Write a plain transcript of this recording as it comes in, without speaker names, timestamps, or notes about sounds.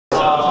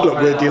Look,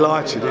 we're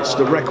delighted. It's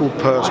the record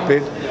purse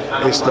bid.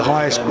 It's the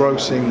highest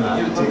grossing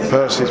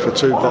purses for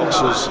two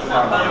boxers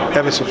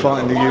ever to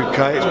fight in the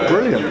UK. It's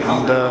brilliant,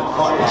 and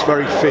it's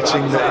very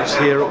fitting that it's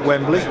here at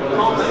Wembley.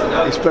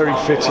 It's very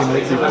fitting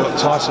that you've got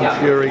Tyson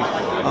Fury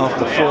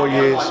after 4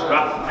 years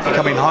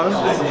coming home,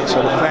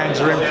 so the fans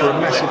are in for a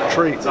massive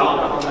treat.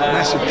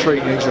 Massive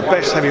treat. He's the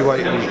best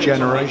heavyweight of his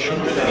generation,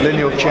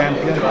 lineal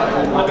champion.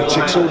 It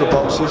ticks all the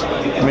boxes.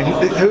 I mean,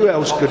 who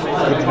else could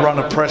run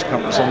a press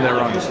conference on their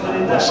own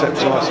except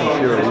Tyson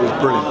Fury? He was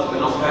brilliant.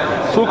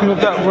 Talking of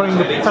that, running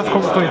the press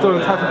conference on his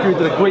own, Tyson Fury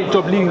did a great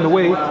job leading the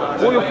way.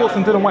 What are your thoughts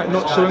on Dillian Whyte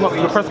not showing up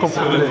to the press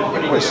conference today?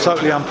 Well, it's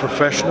totally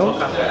unprofessional.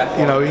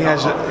 You know, he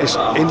has it's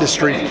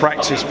industry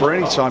practice for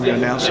any time you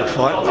announce a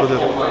fight for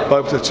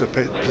both the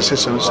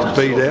participants to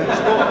be there.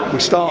 We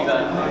start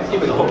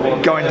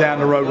going down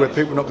the road where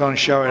people are not going to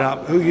show it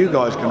up. Who are you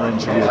guys going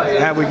to interview?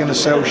 How are we going to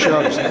sell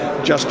shows?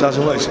 Just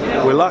doesn't work.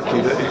 We're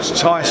lucky that it's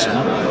Tyson,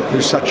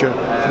 who's such a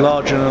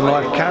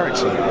larger-than-life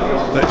character,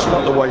 that it's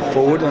not the way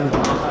forward. And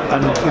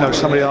you know,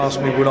 somebody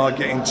asked me, would I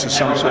get into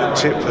some sort of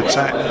tit for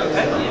tat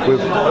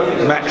with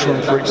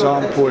Matchroom, for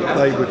example, if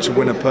they were to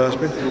win a purse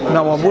bid?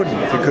 No, I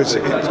wouldn't, because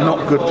it's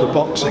not good for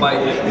boxing.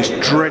 It's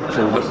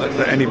dreadful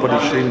that anybody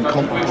should even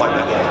contemplate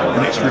that,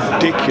 and it's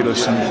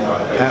ridiculous and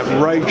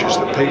outrageous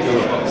that people,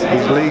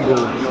 his legal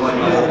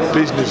or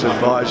business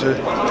advisor,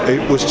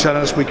 was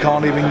telling us we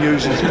can't even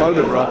use his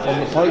photograph on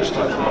the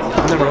poster.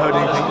 I've never heard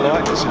anything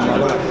like this in my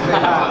life.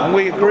 And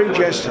we agreed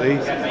yesterday,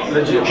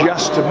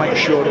 just to make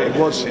sure that it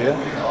was here,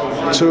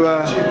 to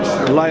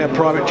lay a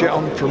private jet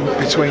on from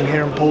between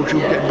here and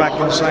Portugal, getting back in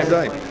the same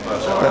day.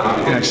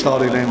 But, you know,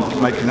 started then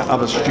making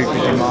other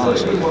stupid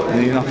demands,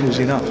 and enough was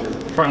enough.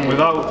 Frank,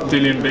 without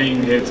Dillian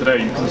being here today, are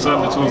you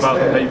concerned at all about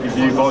the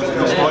pay-per-view buys for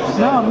this fight?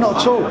 No, not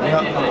at all.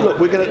 No, look,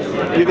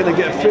 you're going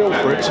to get a feel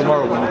for it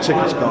tomorrow when the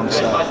tickets go on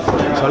sale.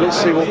 So let's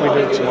see what we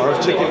do tomorrow.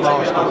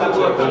 Ticketmaster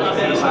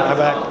have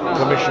our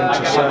permission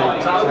to say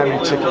how many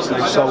tickets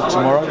they've sold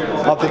tomorrow.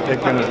 I think they're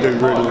going to do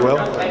really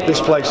well.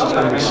 This place is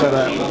going to be set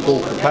out for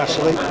full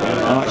capacity,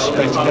 and I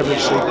expect every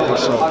seat to be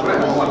sold.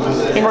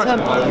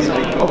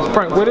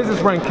 Frank, where does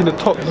this rank in the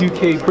top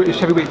UK British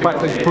heavyweight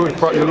fights that you've promoted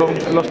throughout your long,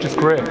 illustrious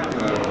career?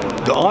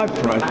 That I've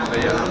promoted?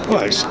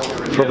 Well, it's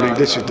probably,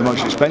 this is the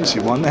most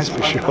expensive one, that's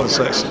for sure.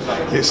 So it's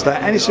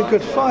that, and it's a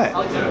good fight.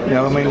 You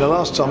know, I mean, the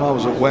last time I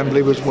was at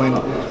Wembley was when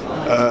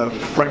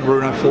Frank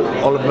Bruno fought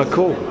Oliver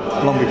McCall,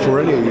 long before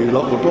any of you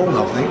lot were born,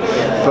 I think.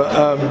 But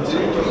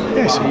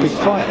yeah, it's a big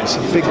fight. It's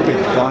a big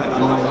fight,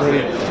 and I'm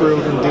really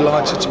thrilled and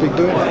delighted to be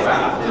doing it.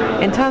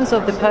 In terms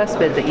of the purse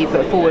bid that you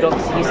put forward,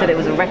 obviously you said it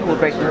was a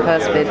record-breaking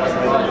purse bid.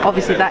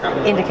 Obviously that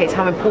indicates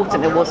how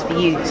important it was for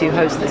you to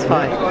host this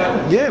fight.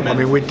 Yeah, I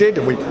mean, we did,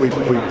 and we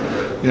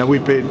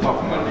bid,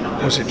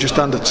 was it just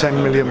under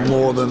 10 million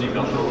more than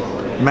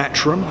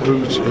Matchroom,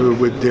 who are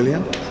with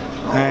Dillian.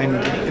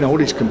 And you know, all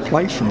these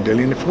complaints from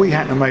Dillian, if we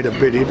hadn't made a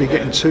bid, he'd be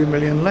getting 2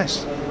 million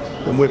less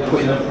than we're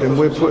putting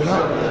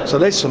up. So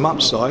there's some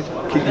upside.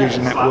 Keep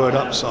using that word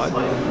upside.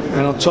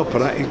 And on top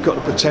of that, he's got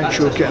the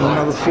potential of getting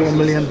another 4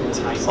 million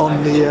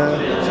on the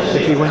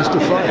if he wins the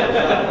fight.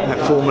 That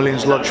 4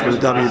 million's lodged with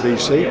the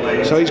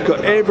WBC. So he's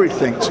got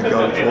everything to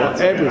go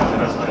for, everything.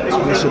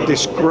 And it's a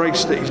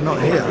disgrace that he's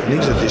not here, and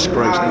he's a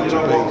disgrace not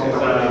to be.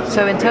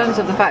 So in terms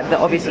of the fact that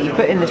obviously you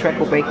put in this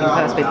record-breaking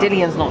purse bid,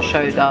 Dillian's not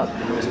showed up.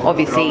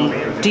 Obviously,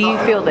 do you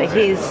feel that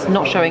his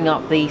not showing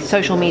up, the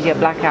social media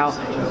blackout,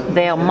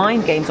 they are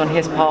mind games on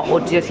his part, or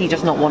does he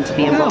just not want to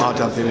be involved? No, I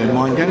don't think they're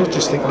mind games. I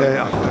just think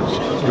they're,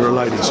 you're a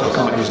lady, so I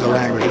can't use the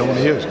language I want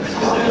to use.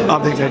 I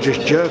think they're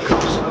just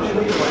jerk-offs.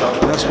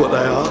 That's what they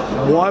are.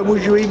 Why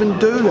would you even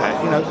do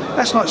that? You know,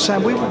 that's like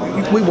saying we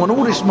want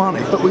all this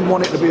money, but we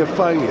want it to be a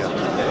failure.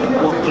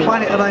 What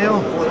planet are they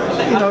on?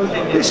 You know,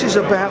 this is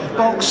about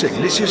boxing.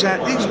 This is our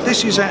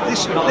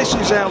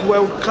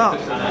World Cup.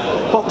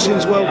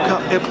 Boxing's World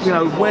Cup. You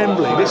know,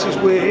 Wembley.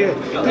 We're here.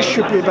 This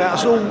should be about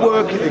us all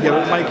working together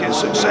to make it a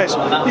success.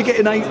 You're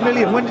getting 8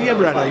 million. When did you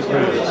ever had 8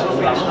 million?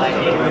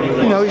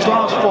 You know, his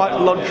last fight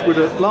lodged with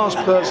last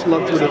person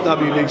lodged with a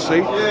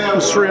WBC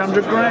was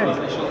 300 grand.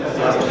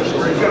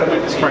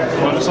 Frank,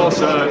 I just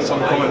asked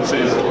some comments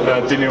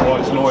that Dillian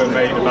Whyte's lawyer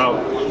made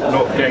about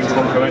not getting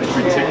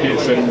complimentary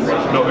tickets and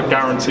not a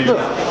guarantee. Look,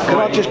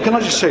 can I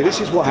just say, this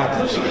is what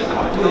happens.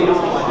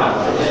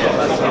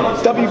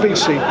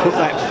 WBC put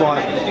that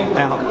fight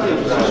out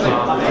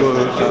for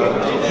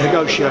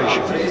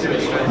negotiation.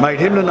 Made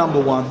him the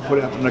 #1, put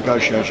it up for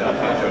negotiation.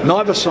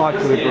 Neither side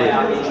could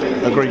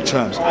agree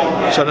terms.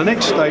 So the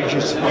next stage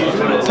is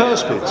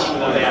purse bids.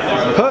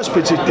 Purse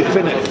bids is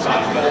definitive.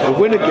 The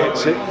winner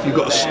gets it, you've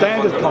got a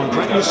standard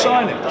contract, and you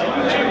sign it.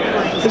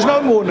 There's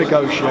no more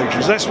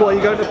negotiations. That's why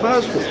you go to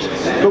purse bids.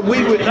 But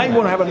they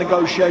want to have a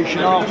negotiation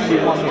after we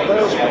won the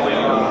first one.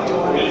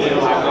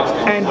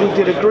 And we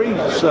did agree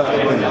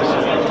certain things.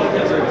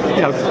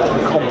 You know,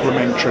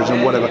 complimentaries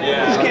and whatever.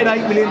 He's getting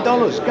 $8 million. Go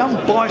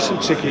and buy some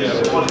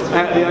tickets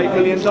out of the $8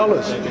 million.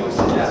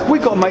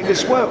 We've got to make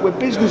this work. We're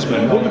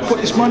businessmen. We put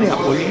this money up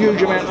for a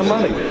huge amount of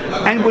money.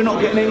 And we're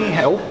not getting any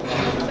help.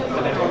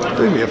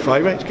 Do me a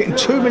favour. It's getting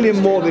 $2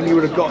 million more than you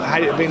would have got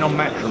had it been on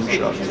Matchroom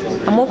Show.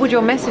 And what would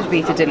your message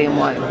be to Dillian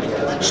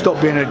Whyte?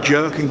 Stop being a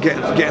jerk and get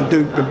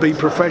and be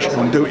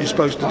professional and do what you're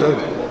supposed to do.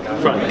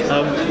 Frank,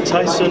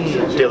 Tyson,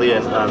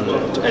 Dillian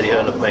and Eddie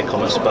Hearn have made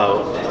comments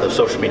about the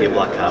social media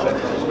blackout.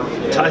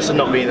 Tyson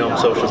not being on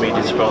social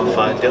media to promote the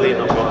fight, Dillian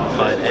not promoting the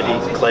fight,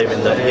 Eddie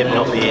claiming that him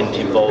not being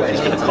involved is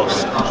going to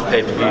cost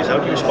pay-per-views. How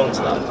do you respond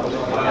to that?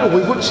 Well,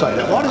 we would say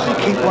that. Why does he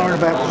keep worrying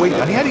about winning?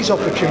 And he had his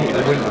opportunity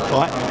to win the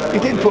fight. He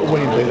didn't put a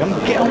winning bid on.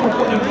 Get on with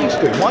what he needs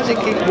to do. Why does he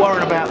keep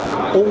worrying about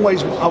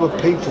always other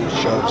people's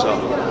shows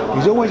up?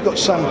 He's always got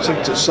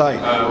something to say.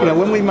 You know,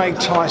 when we made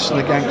Tyson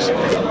against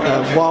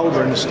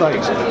Wilder in the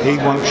States, he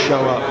won't show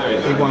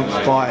up, he won't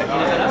fight,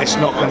 it's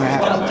not going to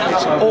happen.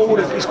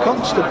 It's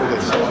constant with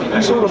this.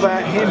 It's all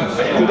about him.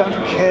 We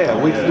don't care.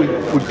 We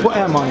put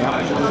our money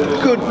up.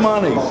 Good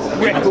money,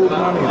 record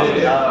money.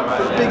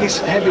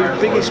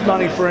 Biggest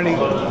money for any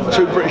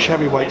two British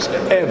heavyweights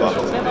ever.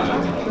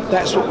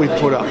 That's what we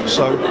put up.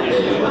 So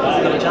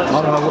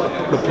I don't know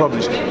what the problem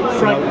is. You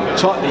know,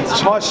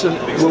 Tyson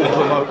will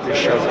promote this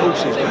show. Of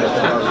course he's going to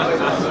promote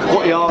it.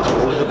 What he asked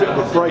for was a bit of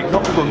a break,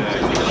 not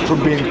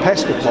from being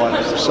pestered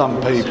by some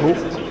people,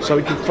 so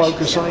he could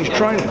focus on his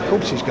training. Of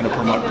course he's going to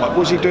promote it.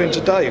 What's he doing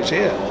today? He's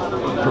here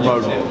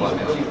promoting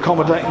it,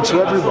 accommodating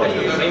to everybody.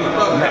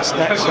 And that's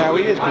how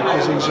he is,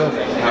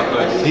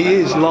 because he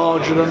is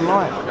larger than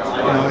life.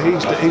 You know,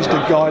 he's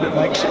the guy that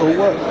makes it all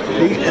work.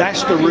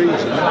 That's the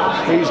reason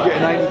he's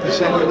getting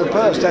 80% of the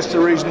purse. That's the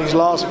reason his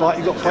last fight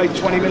he got paid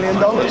 $20 million,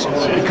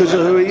 because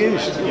of who he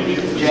is. Do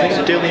you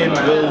think Dillian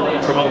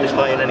will promote this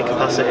fight in any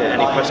capacity at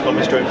any press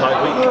conference during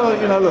fight week? Well,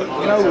 you know, look,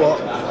 you know what?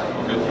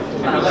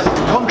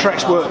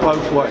 Contracts work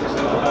both ways.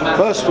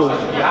 First of all,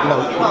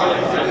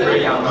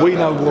 you know, we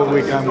know where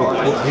we're going,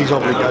 what his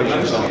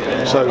obligations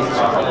are. So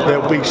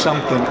there'll be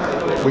something.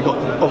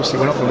 Obviously,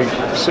 we're not going to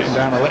be sitting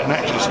down and letting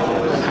that just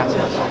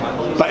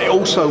happen. But it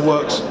also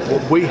works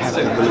what we have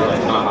to do.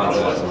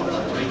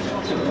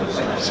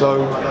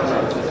 So,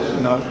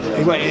 you know,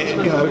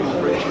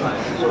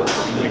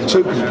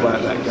 two can play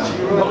at that game.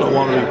 Not that I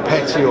want to be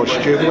petty or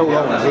stupid. All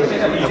I want to do is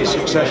have a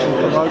successful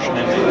promotion.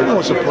 If he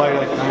wants to play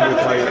that game, we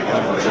play that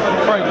game.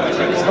 Frank,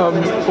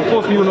 of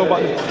course we all know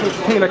about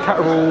the Taylor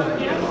Catterall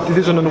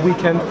decision on the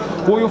weekend.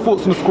 What are your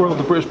thoughts on the scoring of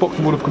the British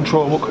Boxing Board of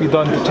Control and what can be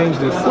done to change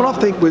this? Well,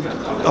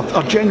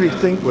 I generally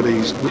think with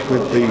these,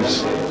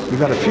 we've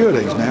had a few of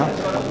these now.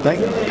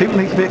 People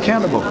need to be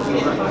accountable.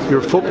 If you're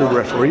a football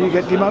referee, you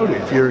get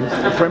demoted. If you're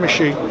a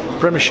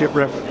Premiership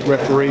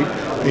referee,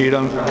 you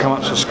don't come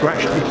up to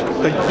scratch,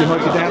 they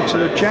demote you down to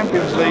the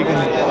Champions League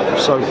and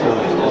so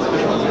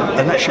forth.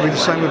 And that should be the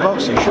same with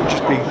boxing. It should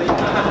just be, you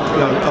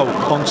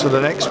know, on to the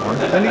next one.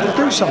 They need to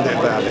do something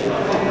about it.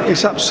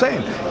 It's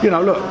upsetting. You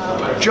know, look,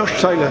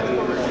 Josh Taylor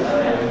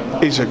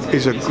is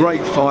a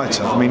great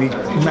fighter. I mean, he's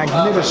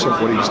magnificent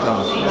what he's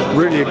done.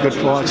 Really a good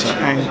fighter.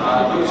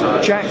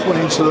 And Jack went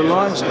into the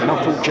lion's den.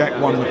 I thought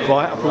Jack won the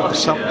fight. I thought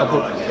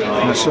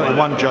certainly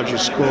one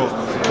judge's score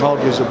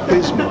card was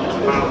abysmal.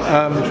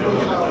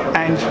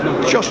 And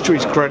Josh, to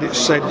his credit,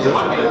 said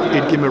that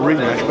he'd give him a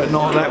rematch, but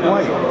not that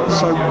way.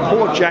 So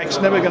poor Jack's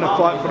never going to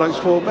fight for those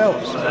 4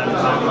 belts.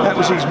 That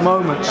was his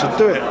moment to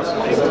do it,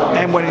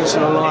 and went into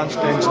the lion's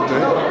den to do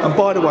it. And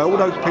by the way, all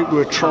those people who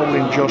are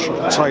trolling Josh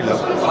Taylor,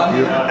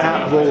 you're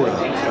out of order.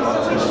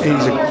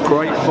 He's a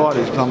great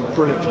fighter. He's done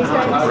brilliant for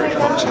British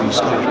boxing and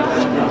Scottish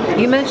boxing.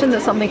 You mentioned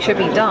that something should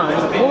be done.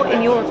 What,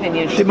 in your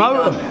opinion, should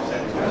demote be done?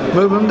 them.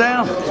 Move them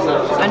down.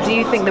 And do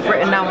you think that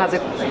Britain now has a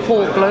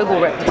poor global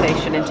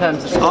reputation in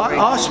terms of scoring?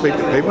 I speak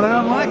to people and they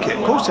don't like it.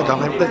 Of course they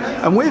don't.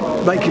 And we're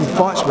making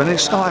fights when they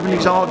start having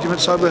these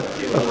arguments over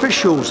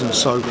officials and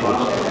so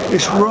forth.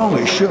 It's wrong.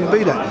 It shouldn't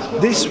be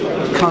that. This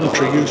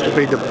country used to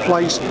be the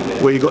place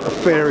where you got the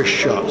fairest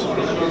shot.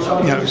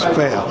 You know, it's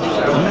fair.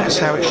 And that's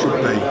how it should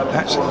be.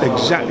 That's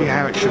exactly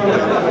how it should be.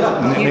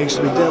 And it needs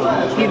to be dealt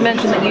with. You've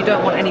mentioned that you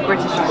don't want any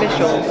British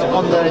officials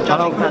on the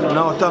judging panel.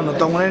 No, I don't. I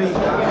don't want any.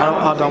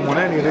 I don't want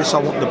any of this. I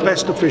want the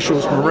best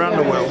officials from around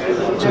the world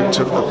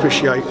to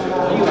officiate.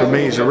 For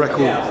me, it's a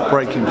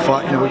record-breaking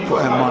fight. You know, we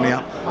put our money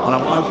up, and I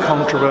want no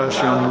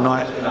controversy on the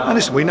night. And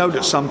listen, we know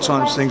that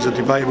sometimes things are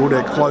debatable.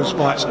 They're close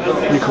fights.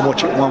 You can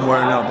watch it one way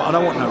or another. But I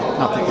don't want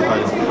nothing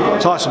debatable.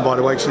 Tyson, by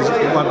the way, says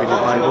it won't be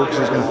debatable because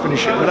he's going to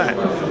finish it with that.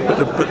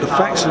 But the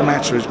facts of the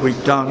matter is we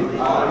don't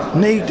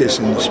need this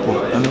in the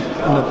sport. And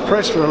the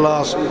press for the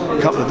last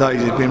couple of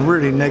days has been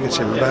really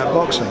negative about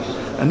boxing.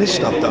 And this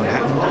stuff don't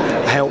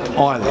help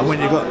either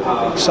when you've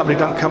got somebody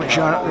don't come and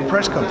show up at a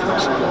press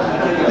conference.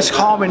 It's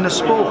harming the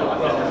sport.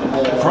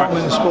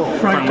 Harming the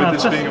sport. Frank, with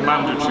this being a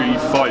mandatory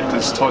fight,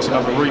 does Tyson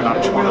have a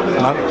rematch?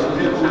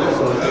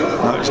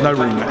 No, it's no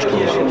rematch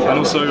clause. And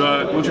also,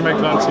 would you make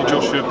of Anthony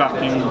Joshua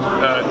backing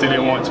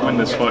Dillian Whyte to win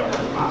this fight?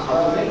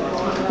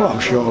 Well,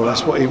 I'm sure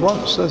that's what he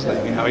wants,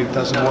 doesn't he? You know, he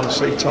doesn't want to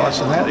see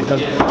Tyson out. He'd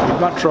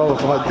much rather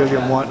fight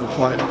Dillian Whyte than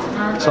fight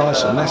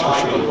Tyson, that's for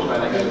sure.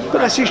 But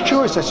that's his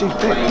choice, that's his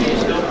pick.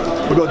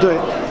 We've got to do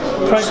it.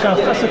 Frank,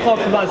 that's the card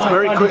for that.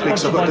 Very quickly,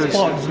 because I've got to do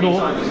this.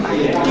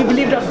 Do you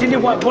believe that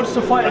Dillian Whyte wants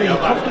to fight? Are you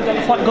confident that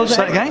the fight goes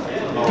ahead? Say it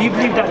again? Do you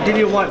believe that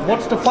Dillian Whyte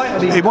wants to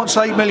fight? He wants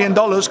 $8 million.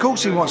 Of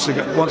course, he wants to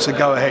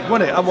go ahead,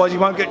 won't it? Otherwise, he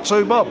won't get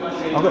 2 bob.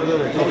 I've got to do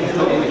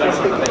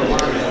it.